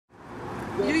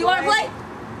Do you want to play?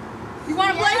 You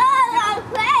want to play? I want to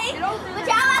play. But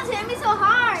y'all have to hit me so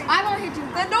hard. I want to hit you.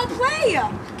 Then don't play.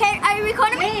 Okay, are you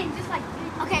recording me? Just like,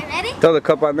 okay, ready? Throw the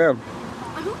cup on them.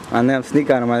 On them. Sneak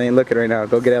on them. I ain't looking right now.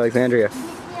 Go get Alexandria.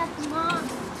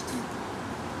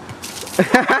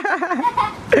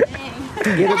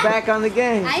 Get her back on the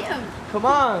game. I am. Come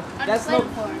on. That's no.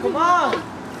 Come on. Come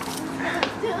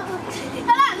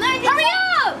on, hurry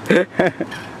up!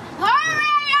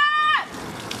 Hurry up!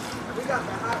 We got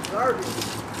the hot garbage.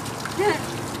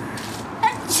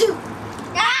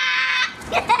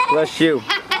 Bless you.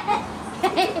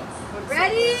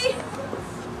 Ready?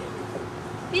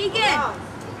 Begin.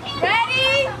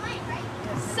 Ready?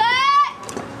 Set.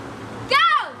 Go!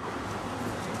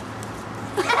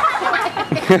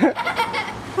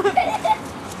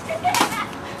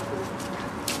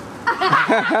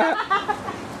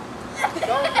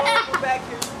 Don't go back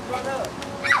here. Run up.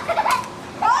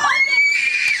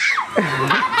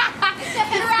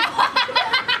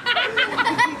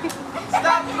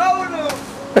 Stop throwing them.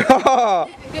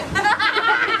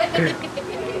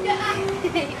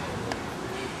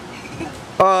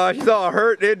 Oh, she's all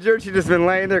hurt, injured. She's just been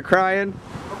laying there crying.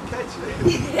 I'm catching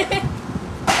it.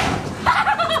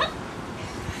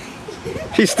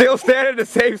 She's still standing in the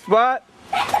same spot.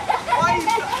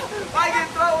 Why you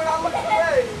throwing? I look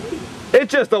away.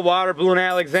 It's just a water balloon,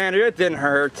 Alexandria. It didn't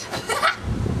hurt.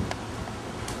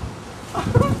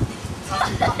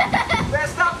 Man,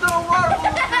 stop throwing water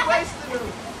balloons. You're wasting them.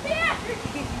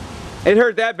 It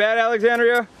hurt that bad,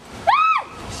 Alexandria?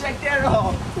 Shake that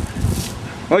off.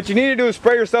 What you need to do is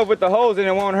spray yourself with the hose and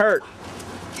it won't hurt.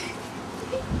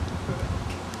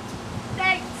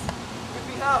 Thanks. Get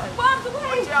behind. Bombs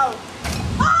away. Watch out.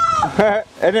 Oh!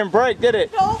 It didn't break, did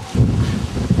it? Nope.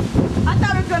 I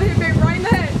thought it was going to hit me right in the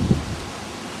head.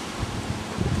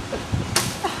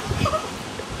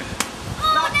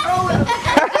 Stop throwing them.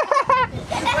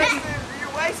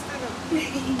 You're wasting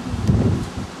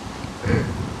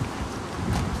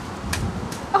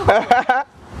them.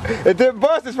 It didn't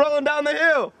bust, it's rolling down the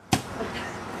hill.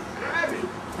 Grab it.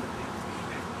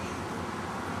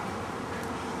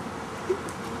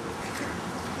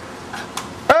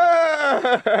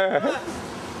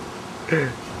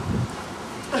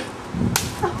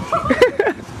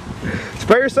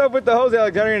 Spray yourself with the hose,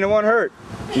 Alexandria, and it won't hurt.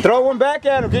 And throw one back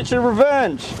at him, get your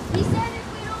revenge. He said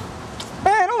if we don't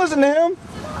Hey, don't listen to him.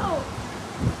 go.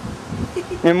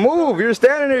 And move, you're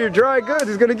standing there, you're dry goods,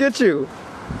 he's gonna get you.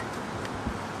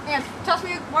 Ant, toss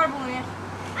me a water balloon, Ant.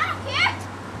 I don't care.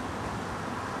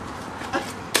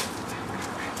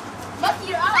 Lucky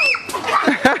you're out.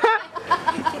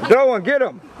 Throw one, get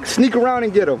him. Sneak around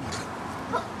and get him.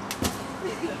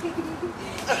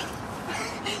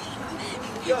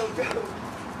 Go, go.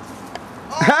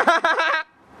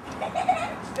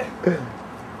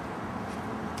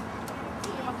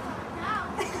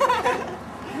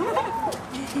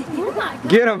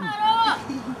 Get him.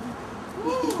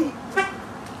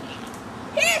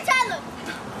 Here, Tyler.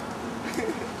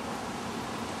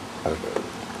 Oh,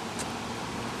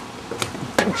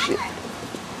 shit.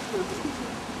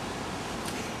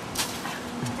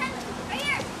 Right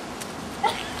here.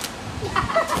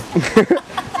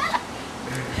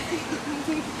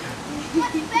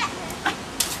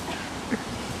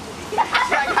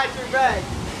 I got your bag.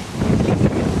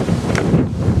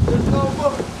 There's no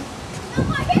more. No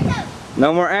more here, Tyler.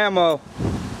 No more ammo.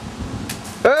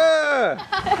 Here,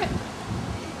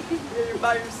 you're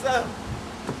by yourself.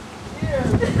 Here,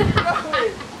 throw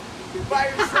it. You're by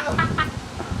yourself.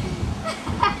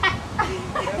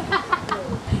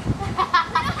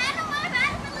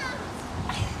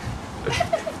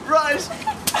 Rush!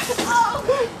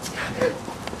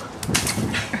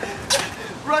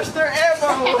 Rush their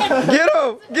ammo! Get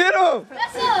him! Get him!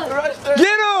 Rush their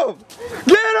Get him!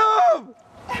 Get him!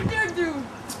 There, dude.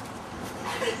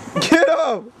 Get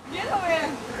him! Get him,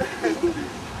 Ant.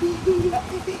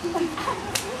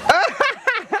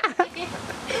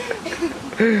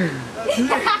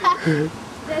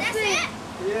 That's it.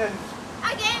 Yeah.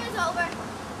 Our game is over.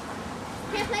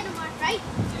 Can't play no more, right?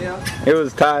 Yeah. It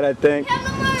was tied, I think. Have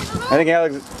no more. I think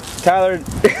Tyler.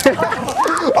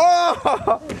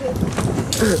 Oh!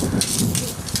 Yeah,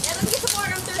 let me get some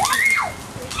water. I'm thirsty.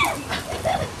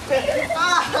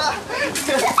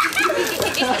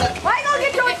 Why you gonna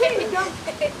get your team?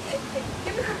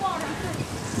 Give me some water. I'm thirsty.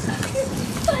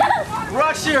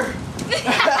 Rush here!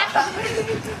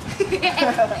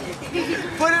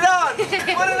 Put it on!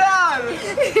 Put it on!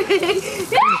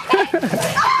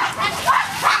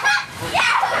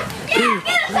 Get him, Sally! Get him!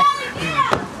 Get him!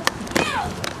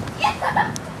 Get him! Get him!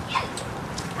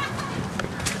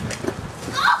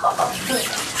 Oh!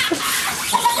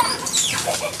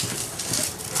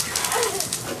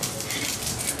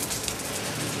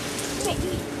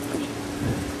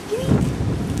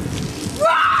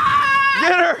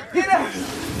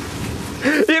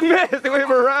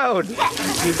 load.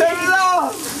 Turn it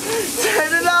off.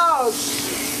 Turn it off.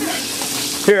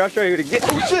 Here, I'll show you how to get.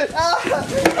 Oh shit!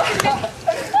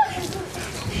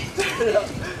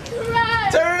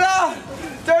 Turn it off.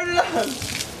 Turn it off.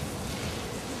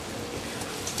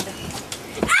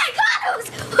 Hey, Carlos!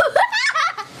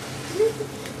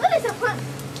 What is the fun?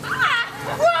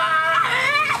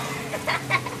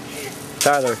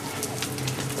 Tyler.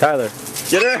 Tyler.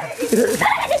 Get her.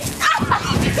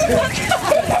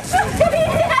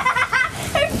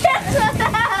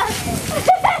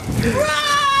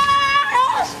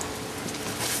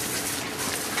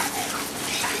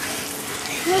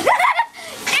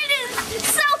 It is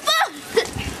so fun!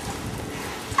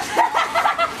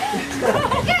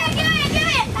 Give it!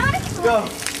 I want to keep Go.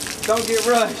 Don't get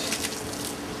rushed.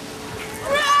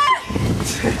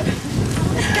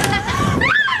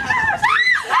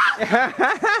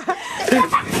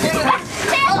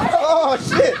 Oh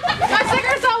shit! My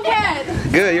cigarette's all wet.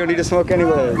 Good, you don't need to smoke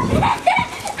anyway.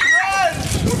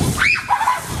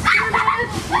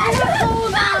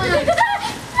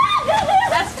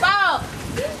 That's foul.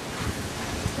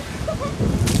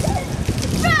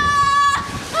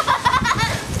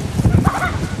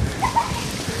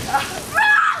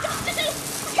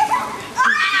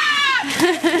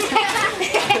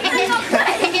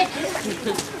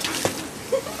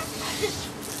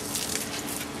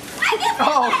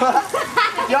 Oh,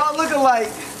 y'all look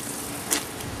alike.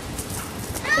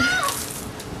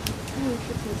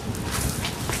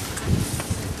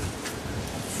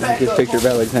 This picture of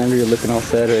Alexandria looking all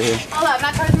sad right here. Hold on,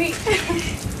 not towards me. Hey,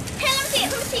 let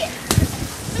me see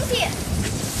it.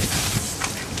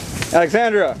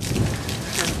 Alexandra!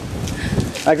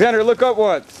 Alexandra, look up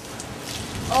once.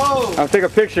 Oh, I'll take a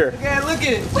picture. okay, look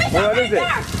at it. What is it?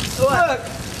 Look.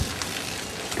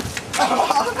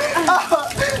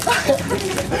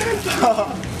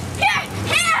 Here!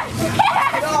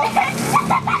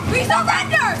 We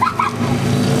surrender!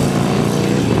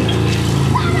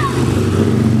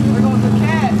 There goes the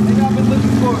cat. They got been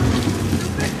looking for it.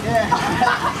 Yeah.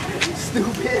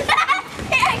 Stupid.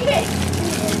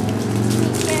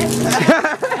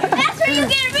 That's where you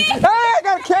get me! Hey, I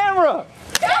got a camera!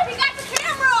 Dad, we got the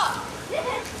camera!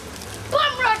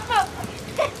 Come, Russell!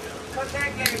 Cut that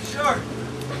game short.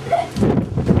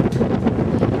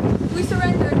 We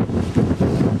surrendered.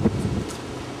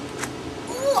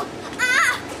 Ooh,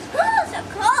 so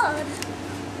cold.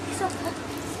 So cold.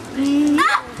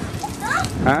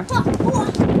 Huh?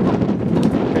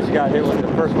 Because you got hit with the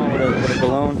first one with a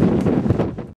balloon.